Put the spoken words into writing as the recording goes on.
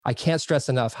I can't stress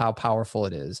enough how powerful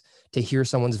it is to hear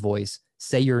someone's voice,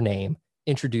 say your name,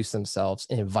 introduce themselves,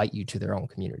 and invite you to their own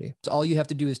community. So all you have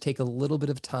to do is take a little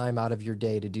bit of time out of your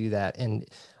day to do that. And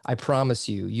I promise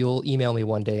you, you'll email me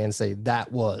one day and say,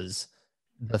 that was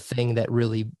the thing that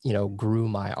really, grew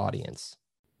my audience.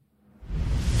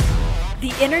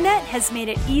 The internet has made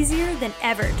it easier than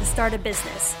ever to start a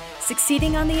business.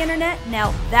 Succeeding on the internet,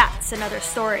 now that's another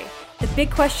story. The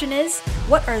big question is,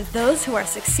 what are those who are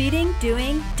succeeding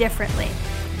doing differently?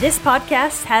 This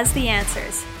podcast has the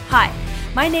answers. Hi,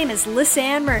 my name is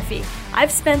Lisanne Murphy. I've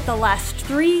spent the last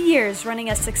 3 years running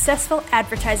a successful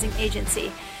advertising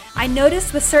agency. I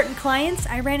noticed with certain clients,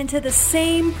 I ran into the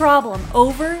same problem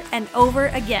over and over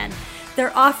again.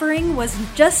 Their offering was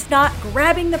just not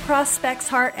grabbing the prospect's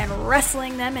heart and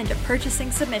wrestling them into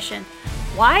purchasing submission.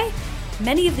 Why?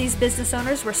 Many of these business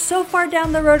owners were so far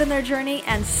down the road in their journey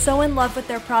and so in love with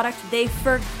their product, they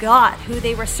forgot who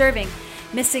they were serving,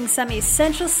 missing some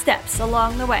essential steps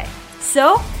along the way.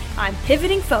 So, I'm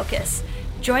pivoting focus.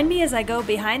 Join me as I go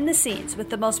behind the scenes with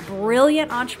the most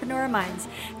brilliant entrepreneur minds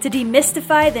to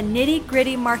demystify the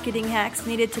nitty-gritty marketing hacks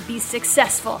needed to be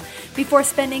successful before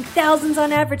spending thousands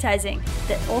on advertising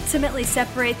that ultimately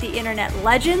separate the internet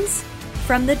legends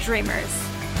from the dreamers.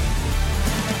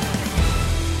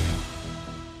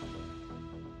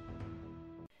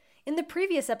 In the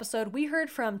previous episode, we heard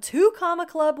from 2 Comma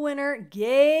Club winner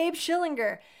Gabe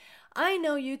Schillinger. I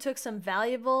know you took some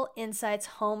valuable insights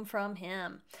home from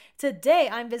him. Today,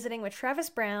 I'm visiting with Travis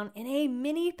Brown in a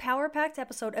mini power-packed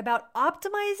episode about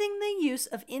optimizing the use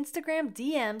of Instagram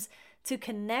DMs to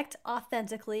connect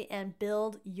authentically and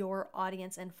build your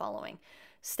audience and following.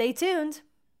 Stay tuned.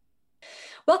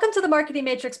 Welcome to the Marketing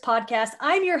Matrix podcast.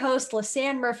 I'm your host,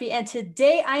 Lisanne Murphy, and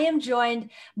today I am joined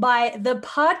by the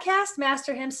podcast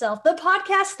master himself, the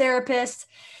podcast therapist,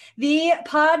 the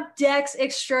Poddex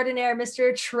extraordinaire,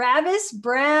 Mr. Travis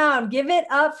Brown. Give it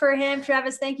up for him.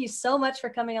 Travis, thank you so much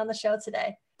for coming on the show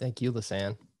today. Thank you,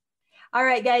 Lisanne. All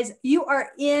right, guys, you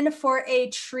are in for a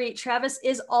treat. Travis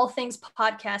is all things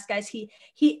podcast, guys. He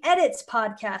edits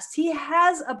podcasts. He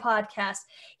has a podcast.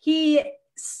 He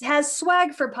has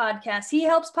swag for podcasts. He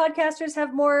helps podcasters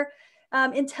have more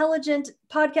intelligent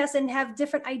podcasts and have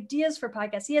different ideas for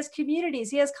podcasts. He has communities.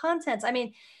 He has contents. I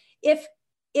mean, if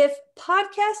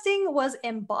podcasting was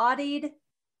embodied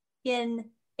in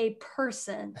a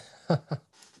person,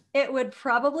 it would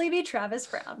probably be Travis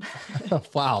Brown.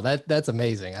 Wow, that's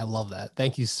amazing. I love that.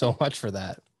 Thank you so much for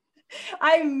that.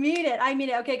 I mean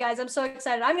it. Okay, guys, I'm so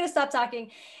excited. I'm going to stop talking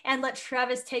and let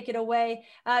Travis take it away.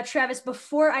 Travis,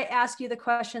 before I ask you the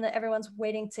question that everyone's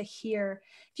waiting to hear,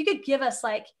 if you could give us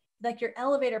like your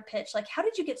elevator pitch, like how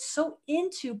did you get so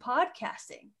into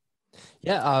podcasting?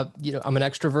 Yeah, I'm an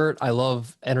extrovert. I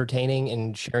love entertaining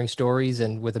and sharing stories.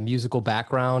 And with a musical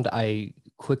background, I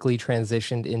quickly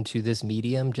transitioned into this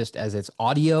medium just as it's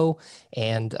audio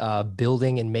and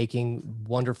building and making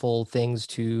wonderful things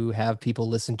to have people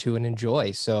listen to and enjoy.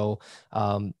 So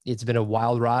it's been a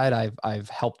wild ride. I've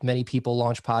helped many people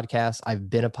launch podcasts. I've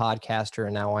been a podcaster,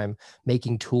 and now I'm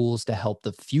making tools to help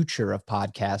the future of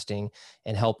podcasting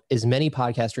and help as many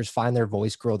podcasters find their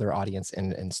voice, grow their audience,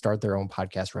 and start their own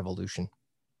podcast revolution.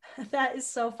 That is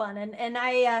so fun. And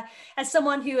I, as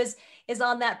someone who is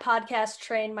on that podcast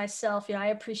train myself, I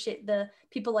appreciate the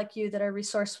people like you that are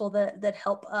resourceful, that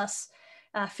help us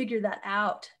figure that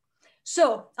out.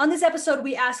 So on this episode,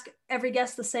 we ask every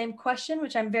guest the same question,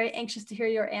 which I'm very anxious to hear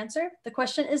your answer. The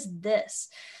question is this: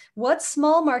 what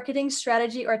small marketing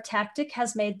strategy or tactic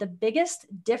has made the biggest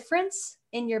difference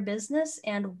in your business,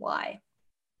 and why?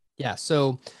 Yeah.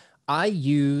 So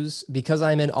because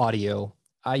I'm in audio,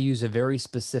 I use a very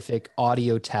specific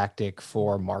audio tactic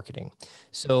for marketing.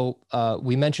 So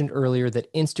we mentioned earlier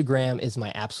that Instagram is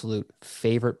my absolute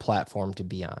favorite platform to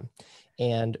be on.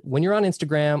 And when you're on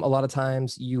Instagram, a lot of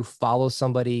times you follow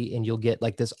somebody and you'll get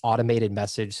like this automated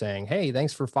message saying, hey,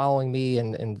 thanks for following me,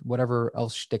 and whatever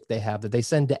else shtick they have that they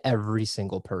send to every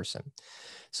single person.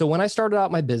 So when I started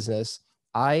out my business,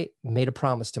 I made a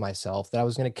promise to myself that I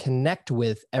was going to connect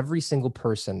with every single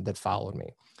person that followed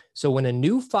me. So when a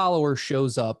new follower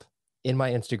shows up in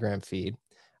my Instagram feed,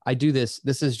 I do this.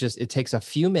 It takes a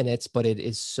few minutes, but it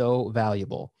is so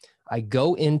valuable. I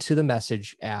go into the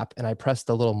message app and I press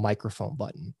the little microphone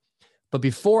button. But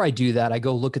before I do that, I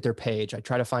go look at their page. I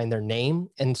try to find their name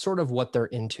and sort of what they're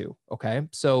into. Okay.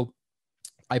 So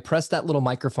I press that little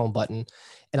microphone button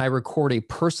and I record a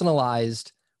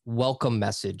personalized welcome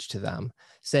message to them,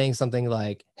 saying something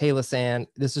like, "Hey, Lisanne,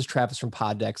 this is Travis from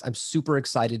Poddex. I'm super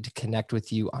excited to connect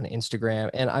with you on Instagram.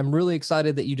 And I'm really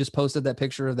excited that you just posted that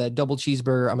picture of that double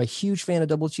cheeseburger. I'm a huge fan of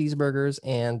double cheeseburgers.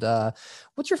 And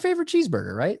what's your favorite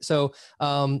cheeseburger?" Right? So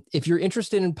if you're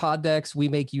interested in Poddex, we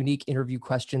make unique interview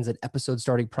questions and episode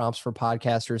starting prompts for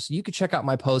podcasters. So you can check out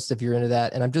my posts if you're into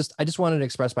that. And I just wanted to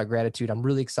express my gratitude. I'm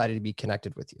really excited to be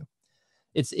connected with you.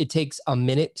 It takes a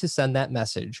minute to send that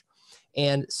message.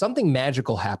 And something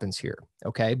magical happens here,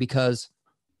 okay? Because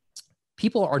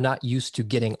people are not used to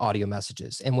getting audio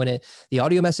messages. And when the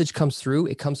audio message comes through,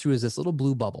 it comes through as this little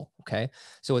blue bubble, okay?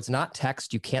 So it's not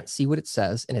text, you can't see what it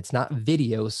says, and it's not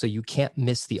video, so you can't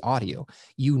miss the audio.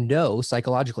 You know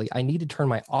psychologically, I need to turn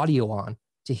my audio on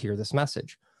to hear this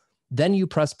message. Then you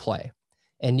press play,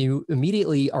 and you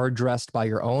immediately are addressed by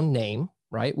your own name,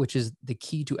 right? Which is the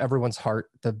key to everyone's heart.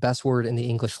 The best word in the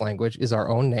English language is our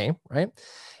own name, right?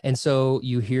 And so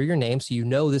you hear your name. So you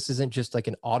know this isn't just like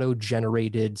an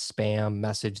auto-generated spam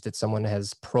message that someone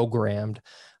has programmed.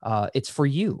 It's for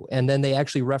you. And then they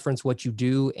actually reference what you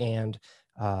do and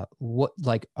what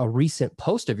like a recent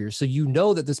post of yours. So you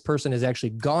know that this person has actually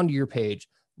gone to your page,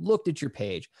 looked at your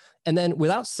page. And then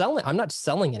without selling, I'm not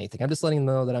selling anything. I'm just letting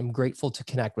them know that I'm grateful to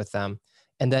connect with them.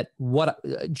 And that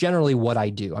generally what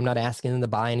I do, I'm not asking them to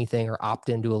buy anything or opt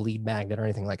into a lead magnet or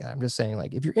anything like that. I'm just saying,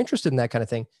 like, if you're interested in that kind of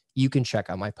thing, you can check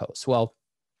out my posts. Well,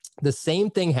 the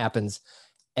same thing happens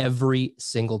every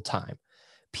single time.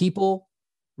 People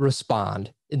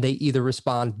respond, and they either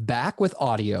respond back with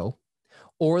audio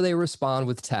or they respond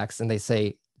with text and they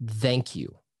say, "Thank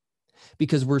you."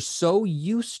 Because we're so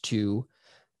used to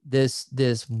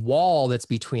this wall that's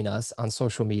between us on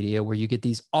social media, where you get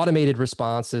these automated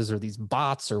responses or these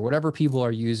bots or whatever people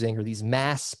are using, or these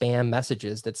mass spam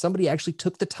messages, that somebody actually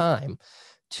took the time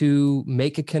to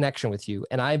make a connection with you.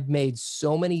 And I've made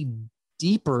so many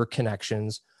deeper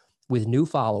connections with new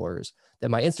followers that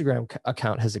my Instagram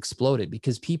account has exploded,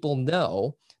 because people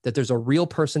know that there's a real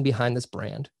person behind this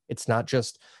brand. It's not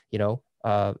just,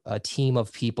 a team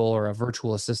of people or a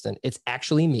virtual assistant. It's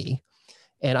actually me.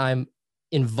 And I'm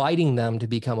inviting them to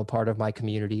become a part of my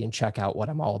community and check out what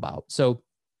I'm all about. So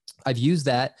I've used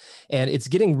that, and it's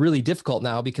getting really difficult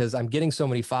now because I'm getting so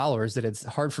many followers that it's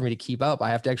hard for me to keep up. I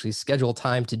have to actually schedule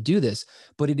time to do this,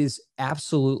 but it is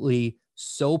absolutely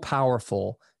so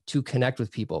powerful to connect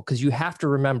with people, because you have to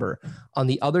remember, on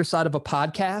the other side of a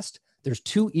podcast, there's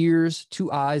 2 ears, 2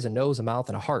 eyes, a nose, a mouth,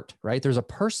 and a heart, right? There's a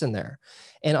person there.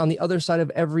 And on the other side of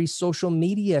every social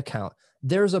media account,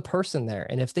 there's a person there.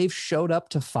 And if they've showed up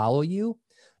to follow you,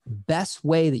 best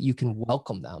way that you can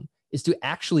welcome them is to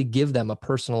actually give them a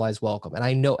personalized welcome. And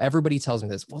I know everybody tells me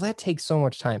this, well, that takes so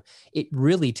much time. It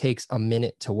really takes a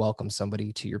minute to welcome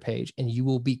somebody to your page, and you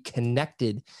will be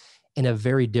connected in a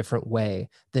very different way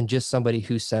than just somebody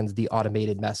who sends the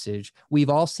automated message. We've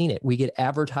all seen it. We get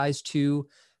advertised to,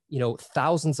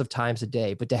 thousands of times a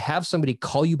day, but to have somebody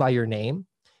call you by your name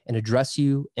and address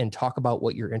you and talk about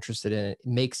what you're interested in, it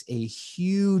makes a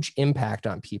huge impact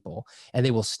on people, and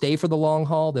they will stay for the long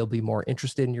haul. They'll be more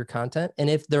interested in your content. And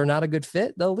if they're not a good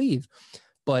fit, they'll leave.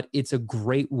 But it's a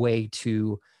great way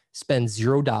to spend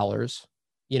 $0,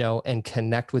 and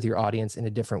connect with your audience in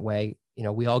a different way.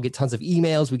 We all get tons of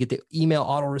emails. We get the email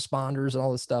autoresponders and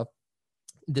all this stuff.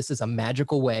 This is a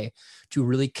magical way to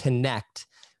really connect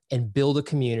and build a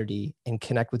community and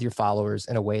connect with your followers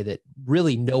in a way that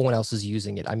really no one else is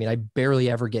using it. I mean, I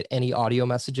barely ever get any audio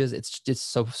messages. It's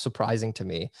just so surprising to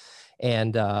me.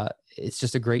 And it's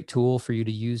just a great tool for you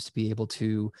to use to be able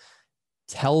to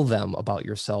tell them about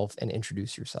yourself and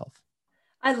introduce yourself.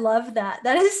 I love that.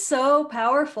 That is so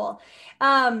powerful.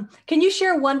 Can you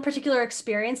share one particular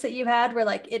experience that you had where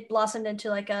like it blossomed into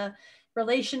like a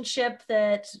relationship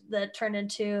that turned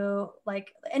into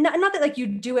like, and not that like you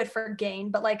do it for gain,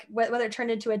 but like whether it turned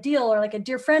into a deal or like a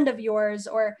dear friend of yours,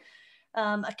 or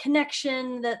a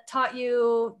connection that taught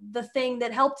you the thing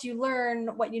that helped you learn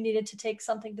what you needed to take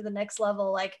something to the next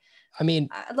level? Like, I mean,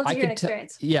 I'd love to hear an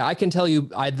experience. Yeah, I can tell you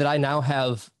that I now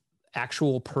have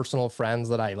actual personal friends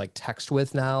that I like text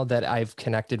with now that I've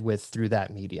connected with through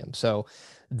that medium. So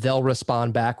they'll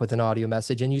respond back with an audio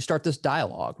message, and you start this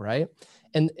dialogue, right?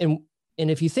 And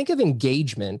if you think of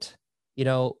engagement,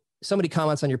 somebody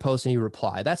comments on your post and you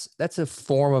reply, that's a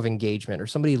form of engagement, or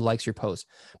somebody likes your post.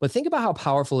 But think about how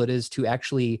powerful it is to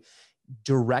actually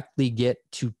directly get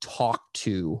to talk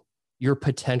to your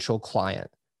potential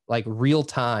client, like real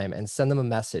time, and send them a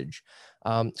message.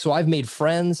 So I've made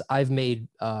friends, I've made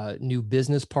new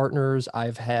business partners,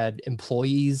 I've had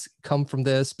employees come from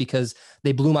this because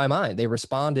they blew my mind. They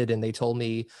responded and they told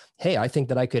me, "Hey, I think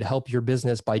that I could help your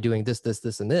business by doing this, this,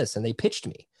 this, and this." And they pitched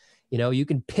me. You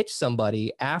can pitch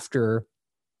somebody after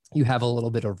you have a little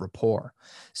bit of rapport.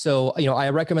 So, I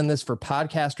recommend this for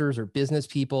podcasters or business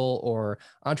people or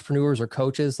entrepreneurs or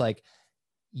coaches. Like,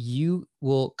 you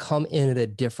will come in at a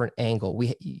different angle.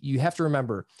 You have to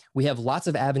remember, we have lots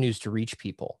of avenues to reach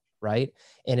people, right?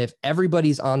 And if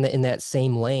everybody's in that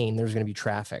same lane, there's going to be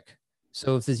traffic.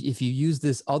 So if you use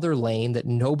this other lane that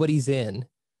nobody's in,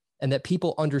 and that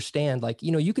people understand, like,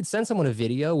 you could send someone a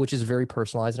video, which is very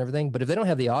personalized and everything, but if they don't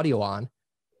have the audio on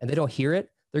and they don't hear it,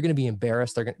 they're going to be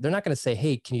embarrassed. They're not going to say,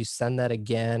 hey, can you send that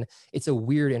again? It's a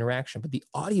weird interaction. But the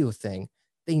audio thing,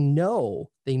 they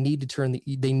know they need to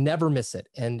they never miss it.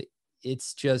 And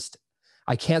it's just,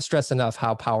 I can't stress enough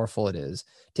how powerful it is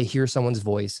to hear someone's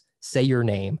voice, say your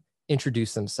name,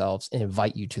 introduce themselves, and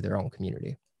invite you to their own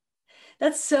community.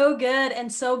 That's so good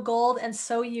and so gold and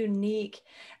so unique.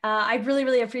 I really,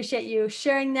 really appreciate you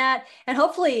sharing that. And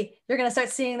hopefully you're going to start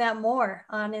seeing that more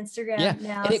on Instagram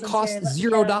now. And it costs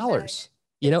 $0.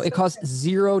 It costs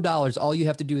 $0. All you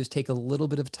have to do is take a little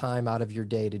bit of time out of your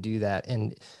day to do that.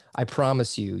 And I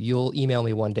promise you'll email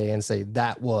me one day and say,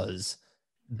 that was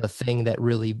the thing that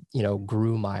really,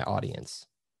 grew my audience.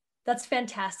 That's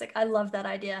fantastic. I love that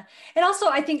idea. And also,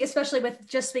 I think, especially with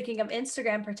just speaking of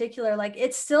Instagram in particular, like,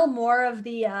 it's still more of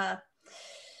the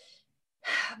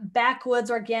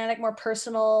backwoods, organic, more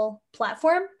personal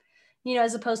platform,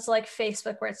 as opposed to like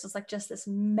Facebook, where it's just this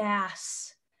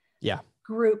mass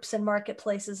groups and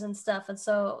marketplaces and stuff. And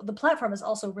so the platform is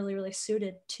also really, really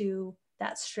suited to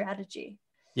that strategy.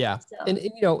 Yeah. So. And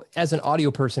as an audio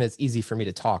person, it's easy for me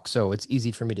to talk. So it's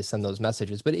easy for me to send those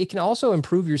messages, but it can also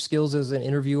improve your skills as an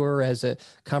interviewer, as a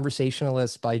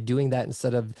conversationalist, by doing that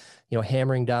instead of,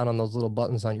 hammering down on those little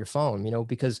buttons on your phone,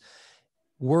 because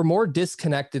we're more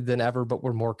disconnected than ever, but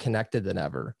we're more connected than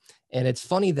ever. And it's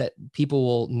funny that people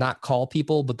will not call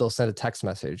people, but they'll send a text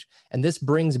message. And this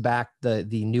brings back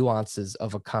the nuances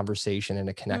of a conversation and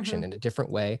a connection in a different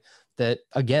way. That,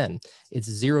 again, it's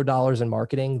 $0 in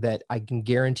marketing that I can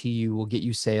guarantee you will get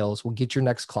you sales, will get your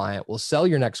next client, will sell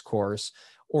your next course,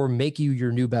 or make you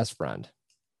your new best friend.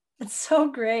 It's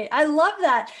so great. I love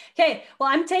that. Okay. Well,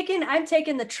 I'm taking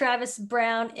the Travis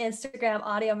Brown Instagram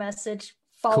audio message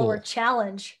follower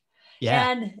challenge.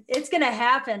 Yeah. And it's going to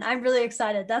happen. I'm really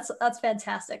excited. That's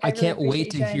fantastic. I can't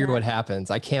wait to hear what happens.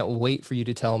 I can't wait for you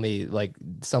to tell me, like,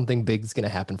 something big's going to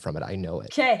happen from it. I know it.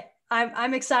 Okay.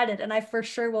 I'm excited, and I for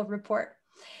sure will report.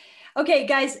 Okay,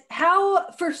 guys,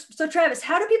 so Travis,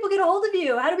 how do people get a hold of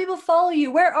you? How do people follow you?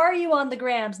 Where are you on the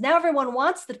grams? Now everyone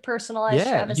wants the personalized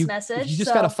Travis message. You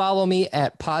just got to follow me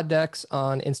at Poddex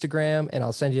on Instagram, and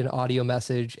I'll send you an audio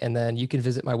message. And then you can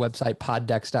visit my website,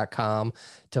 poddex.com,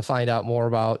 to find out more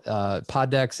about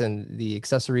Poddex and the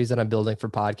accessories that I'm building for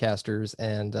podcasters.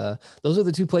 And those are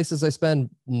the two places I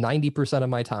spend 90% of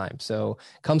my time. So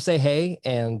come say hey,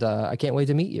 and I can't wait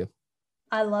to meet you.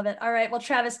 I love it. All right. Well,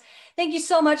 Travis, thank you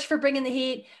so much for bringing the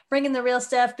heat, bringing the real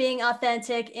stuff, being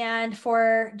authentic, and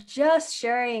for just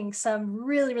sharing some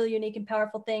really, really unique and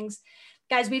powerful things.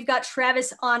 Guys, we've got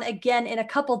Travis on again in a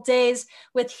couple days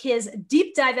with his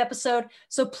deep dive episode.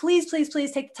 So please, please,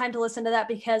 please take the time to listen to that,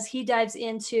 because he dives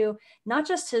into not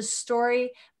just his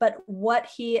story, but what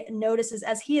he notices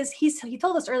as he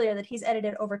told us earlier that he's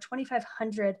edited over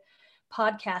 2,500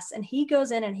 podcasts, and he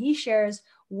goes in and he shares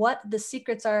what the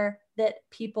secrets are that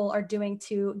people are doing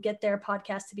to get their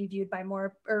podcast to be viewed by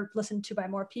more, or listened to by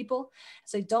more people.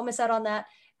 So don't miss out on that.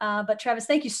 But Travis,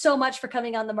 thank you so much for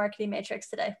coming on the Marketing Matrix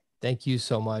today. Thank you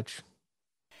so much.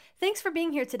 Thanks for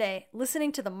being here today,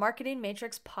 listening to the Marketing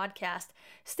Matrix podcast.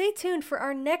 Stay tuned for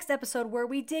our next episode, where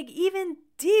we dig even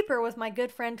deeper with my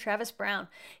good friend Travis Brown.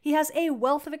 He has a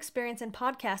wealth of experience in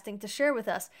podcasting to share with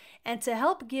us and to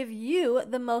help give you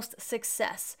the most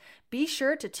success. Be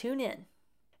sure to tune in.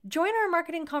 Join our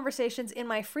marketing conversations in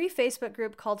my free Facebook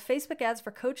group called Facebook Ads for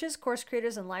Coaches, Course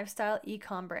Creators, and Lifestyle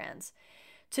E-com Brands.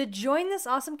 To join this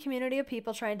awesome community of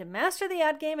people trying to master the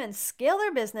ad game and scale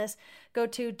their business, go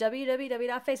to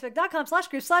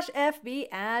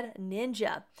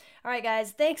www.facebook.com/group/FBAdNinja. All right,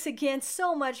 guys, thanks again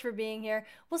so much for being here.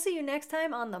 We'll see you next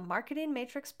time on the Marketing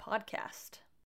Matrix podcast.